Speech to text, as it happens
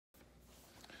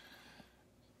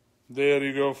There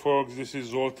you go, folks. This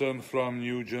is Zoltan from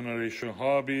New Generation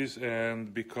Hobbies,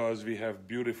 and because we have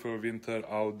beautiful winter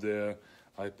out there,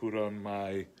 I put on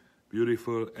my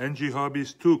beautiful NG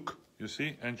Hobbies toque. You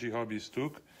see, NG Hobbies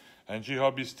toque, NG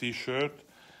Hobbies t-shirt,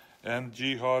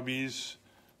 NG Hobbies,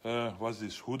 what's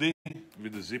this, hoodie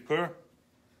with a zipper.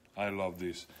 I love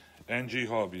this. NG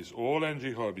Hobbies, all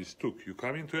NG Hobbies toque. You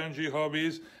come into NG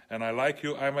Hobbies and I like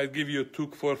you, I might give you a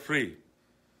toque for free.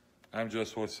 I'm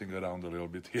just horsing around a little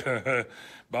bit here.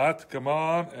 But come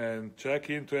on and check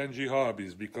into NG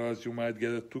Hobbies because you might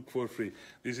get a toque for free.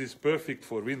 This is perfect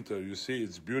for winter. You see,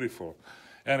 it's beautiful.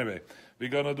 Anyway, we're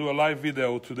gonna do a live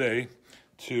video today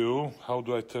to, how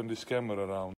do I turn this camera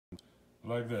around?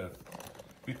 Like that.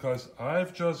 Because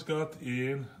I've just got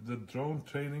in the drone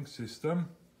training system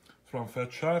from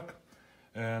Fat Shark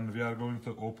and we are going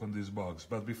to open this box.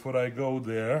 But before I go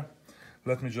there,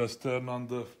 let me just turn on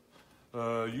the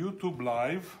YouTube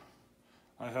Live.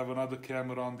 I have another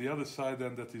camera on the other side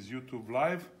and that is YouTube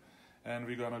Live, and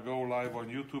we're gonna go live on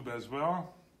YouTube as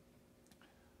well.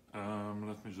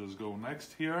 Let me just go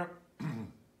next here.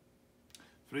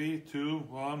 3, 2,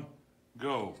 1,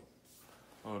 go.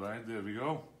 All right, there we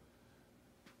go.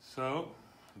 So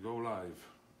go live,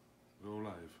 go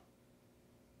live.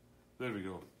 There we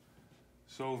go.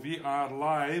 So we are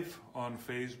live on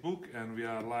Facebook and we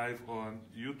are live on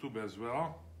YouTube as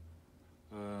well.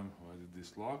 Why did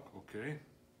this lock? Okay.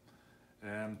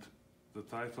 And the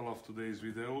title of today's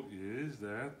video is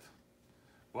that,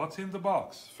 what's in the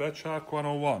box? Fat Shark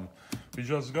 101. We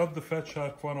just got the Fat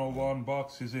Shark 101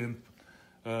 boxes in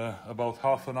about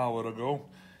half an hour ago,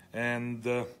 and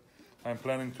I'm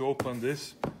planning to open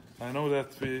this. I know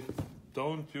that we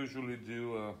don't usually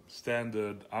do a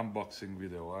standard unboxing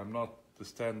video. I'm not the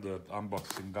standard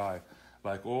unboxing guy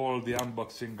like all the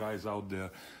unboxing guys out there.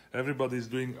 Everybody's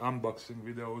doing unboxing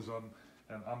videos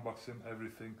and unboxing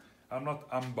everything. I'm not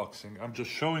unboxing, I'm just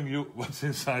showing you what's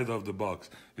inside of the box.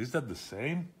 Is that the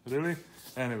same, really?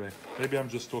 Anyway, maybe I'm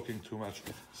just talking too much.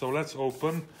 So let's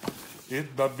open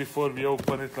it, but before we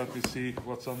open it, let me see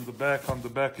what's on the back. On the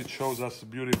back it shows us a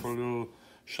beautiful little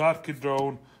Sharky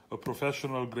drone, a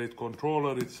professional grade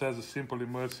controller. It says a simple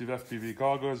immersive FPV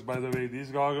goggles. By the way,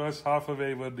 these goggles, half of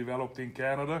they were developed in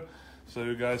Canada. So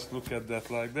you guys look at that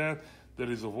like that. There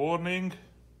is a warning.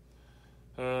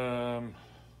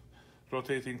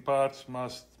 Rotating parts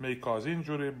may cause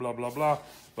injury, blah, blah, blah.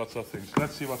 Lots of things.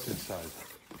 Let's see what's inside.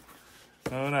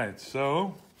 All right,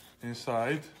 so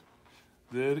inside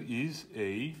there is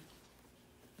a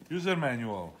user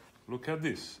manual. Look at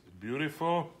this.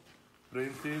 Beautiful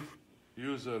printed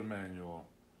user manual.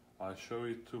 I'll show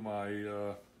it to my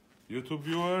YouTube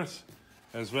viewers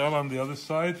as well on the other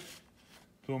side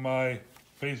to my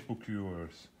Facebook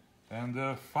viewers. And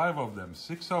 5 of them,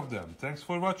 6 of them. Thanks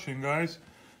for watching, guys.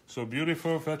 So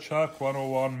beautiful Fat Shark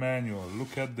 101 manual.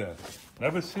 Look at that.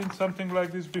 Never seen something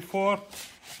like this before,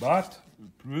 but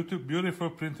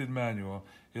beautiful printed manual.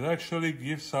 It actually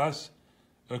gives us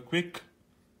a quick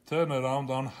turnaround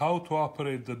on how to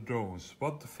operate the drones,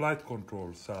 what the flight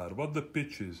controls are, what the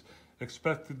pitch is,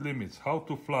 expected limits, how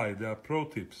to fly, there are pro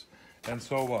tips, and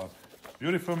so on.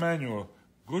 Beautiful manual.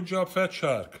 Good job, Fat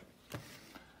Shark.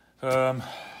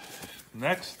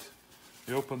 Next,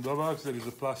 we open the box. There is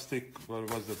a plastic,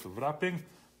 what was that, of wrapping.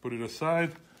 Put it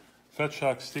aside. Fat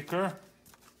Shark sticker.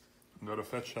 Got a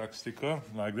Fat Shark sticker,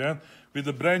 like that, with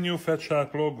the brand new Fat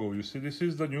Shark logo. You see, this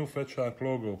is the new Fat Shark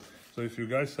logo. So if you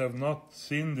guys have not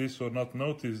seen this or not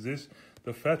noticed this,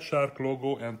 the Fat Shark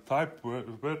logo and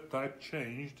word type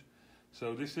changed.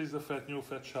 So this is the new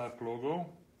Fat Shark logo.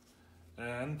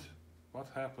 And what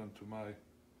happened to my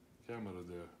camera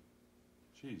there?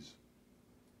 Jeez.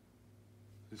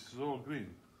 This is all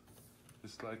green.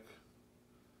 It's like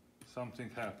something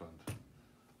happened.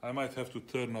 I might have to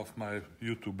turn off my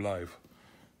YouTube Live.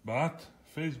 But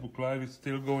Facebook Live is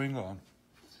still going on.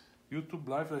 YouTube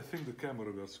Live, I think the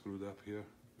camera got screwed up here.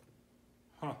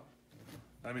 Huh.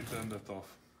 Let me turn that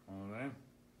off. Alright.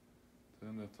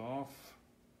 Turn that off.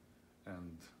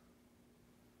 And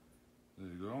there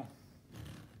you go.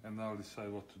 And I'll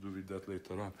decide what to do with that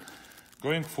later on.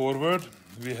 Going forward,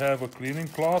 we have a cleaning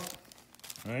cloth.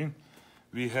 Right?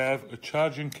 We have a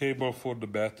charging cable for the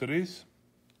batteries.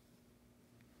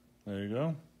 There you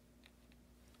go.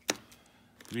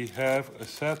 We have a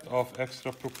set of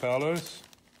extra propellers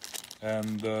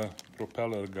and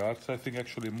propeller guards. I think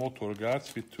actually motor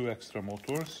guards with 2 extra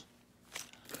motors.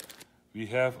 We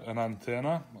have an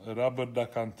antenna, a rubber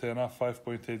duck antenna,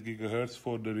 5.8 gigahertz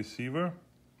for the receiver.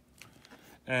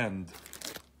 And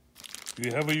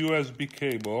we have a USB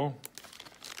cable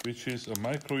which is a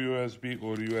micro USB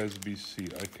or USB-C.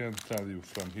 I can't tell you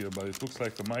from here, but it looks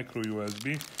like a micro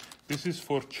USB. This is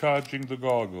for charging the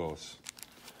goggles.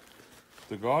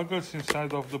 The goggles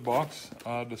inside of the box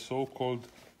are the so-called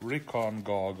Recon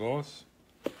goggles.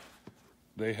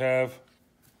 They have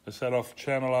a set of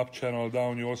channel up, channel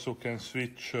down. You also can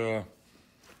switch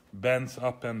bends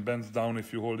up and bends down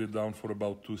if you hold it down for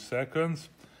about 2 seconds.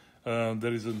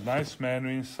 There is a nice menu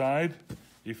inside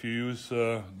if you use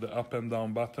the up and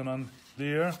down button on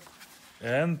there,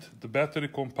 and the battery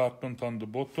compartment on the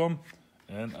bottom,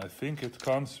 and I think it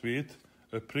comes with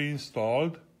a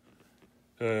pre-installed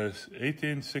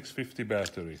 18650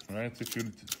 battery, right? If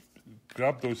you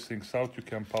grab those things out, you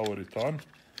can power it on.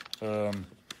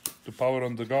 To power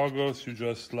on the goggles, you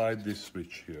just slide this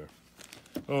switch here.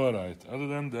 All right, other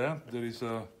than that, there is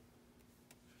a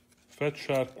Fat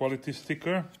Shark quality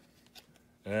sticker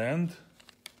and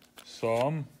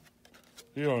some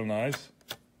real nice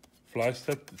flies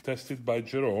tested by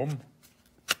Jerome.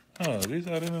 Oh, these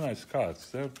are really nice cards.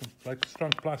 They're like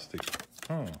strong plastic.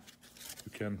 Oh,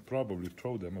 you can probably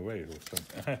throw them away or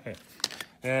something.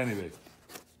 Anyway,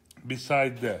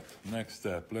 beside that, next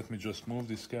step, let me just move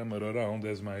this camera around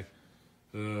as my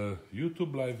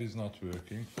YouTube live is not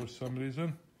working for some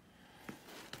reason.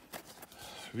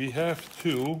 We have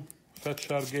 2 Fat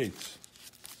Shark gates.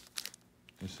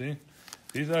 You see?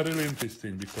 These are really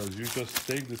interesting because you just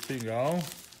take the thing out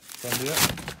from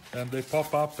there and they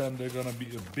pop up and they're gonna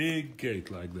be a big gate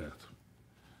like that.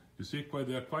 You see,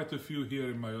 there are quite a few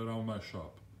here around my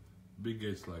shop. Big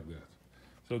gates like that.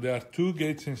 So there are 2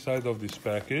 gates inside of this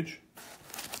package.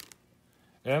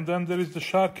 And then there is the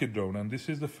Sharky drone, and this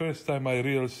is the first time I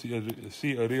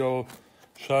see a real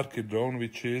Sharky drone,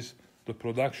 which is the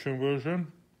production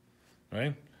version,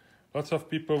 right? Lots of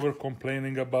people were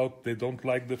complaining about they don't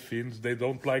like the fins, they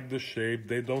don't like the shape,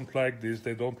 they don't like this,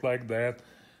 they don't like that.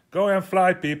 Go and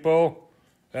fly, people.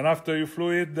 And after you flew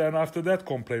it, then after that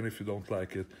complain if you don't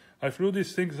like it. I flew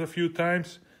these things a few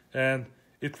times, and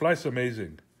it flies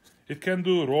amazing. It can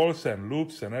do rolls and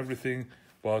loops and everything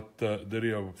what the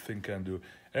real thing can do.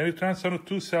 And it runs on a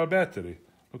 2-cell battery.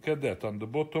 Look at that. On the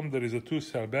bottom there is a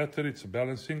 2-cell battery. It's a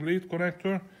balancing lead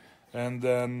connector. And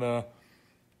then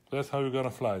that's how you're going to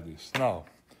fly this. Now,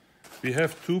 we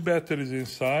have 2 batteries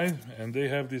inside, and they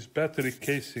have this battery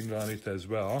casing on it as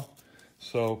well.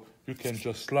 So you can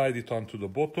just slide it onto the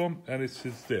bottom, and it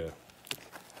sits there.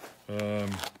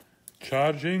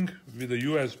 Charging with a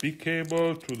USB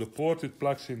cable through the port, it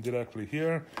plugs in directly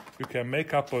here. You can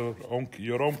make up your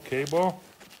own cable,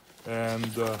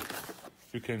 and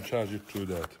you can charge it through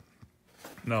that.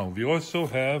 Now, we also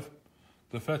have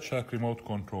the Fat Shark remote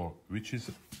control, which is,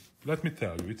 let me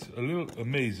tell you, it's a little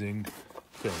amazing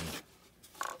thing.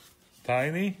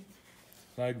 Tiny,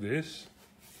 like this.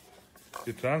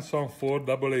 It runs on 4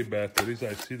 AA batteries.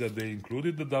 I see that they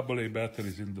included the AA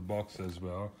batteries in the box as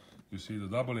well. You see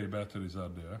the AA batteries are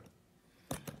there.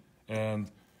 And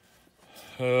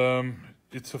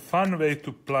it's a fun way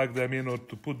to plug them in or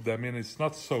to put them in. It's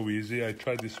not so easy. I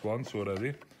tried this once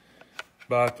already.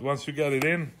 But once you get it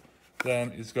in,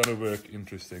 then it's going to work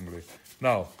interestingly.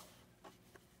 Now,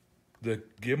 the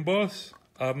gimbals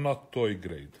are not toy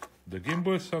grade. The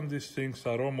gimbals on these things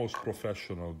are almost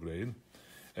professional grade.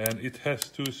 And it has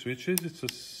 2 switches. It's a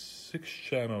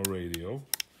 6-channel radio.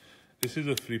 This is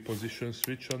a 3-position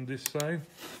switch on this side,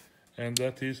 and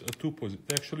that is a 2-position.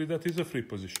 Actually, that is a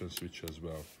 3-position switch as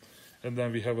well. And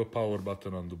then we have a power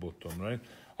button on the bottom, right?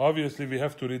 Obviously, we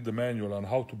have to read the manual on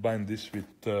how to bind this with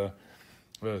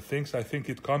things. I think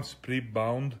it comes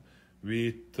pre-bound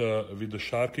with the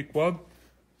Sharky quad.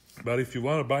 But if you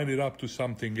want to bind it up to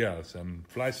something else and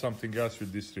fly something else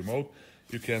with this remote,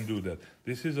 you can do that.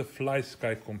 This is a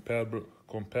FlySky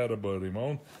comparable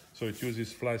remote, so it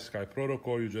uses FlySky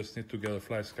protocol. You just need to get a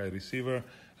FlySky receiver,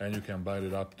 and you can bind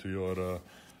it up to your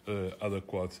other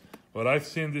quads. What I've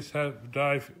seen this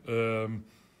drive, a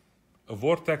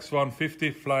Vortex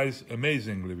 150 flies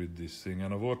amazingly with this thing,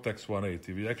 and a Vortex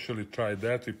 180. We actually tried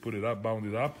that. We put it up, bound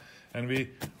it up, and we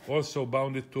also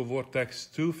bound it to a Vortex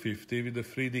 250 with a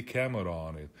 3D camera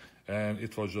on it, and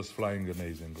it was just flying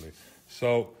amazingly.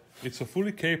 So it's a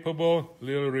fully capable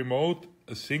little remote,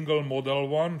 a single model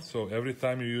one, so every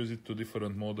time you use it to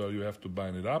different model, you have to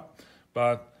bind it up.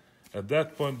 But at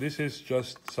that point, this is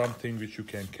just something which you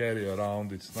can carry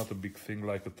around. It's not a big thing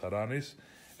like a Taranis,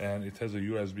 and it has a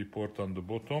USB port on the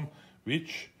bottom,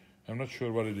 which I'm not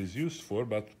sure what it is used for,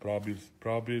 but probably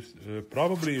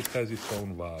it has its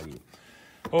own value.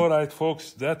 All right,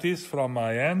 folks, that is from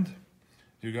my end.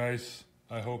 You guys,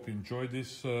 I hope enjoyed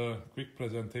this quick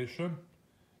presentation.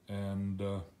 And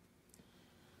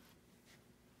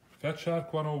Fat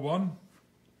Shark 101,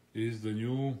 is the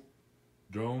new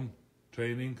drone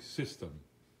training system.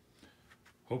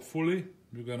 Hopefully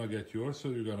you're gonna get yours, so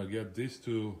you're gonna get this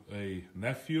to a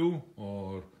nephew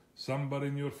or somebody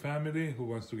in your family who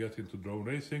wants to get into drone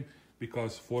racing,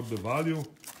 because for the value,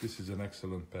 this is an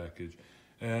excellent package.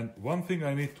 And one thing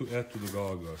I need to add to the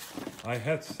goggles. I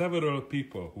had several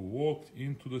people who walked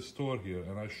into the store here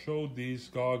and I showed these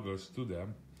goggles to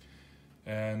them,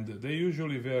 and they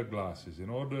usually wear glasses. In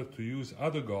order to use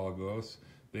other goggles,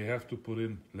 they have to put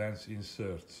in lens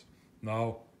inserts.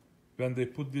 Now, when they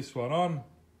put this one on,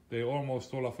 they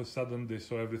almost all of a sudden, they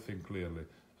saw everything clearly.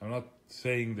 I'm not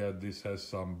saying that this has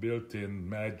some built-in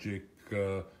magic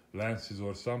lenses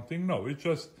or something. No, it's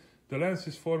just the lens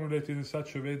is formulated in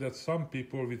such a way that some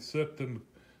people with certain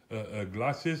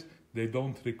glasses, they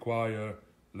don't require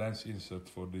lens insert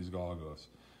for these goggles.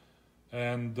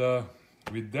 And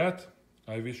with that,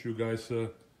 I wish you guys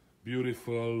a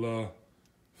beautiful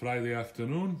Friday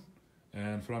afternoon,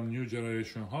 and from New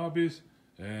Generation Hobbies,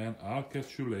 and I'll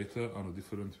catch you later on a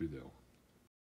different video.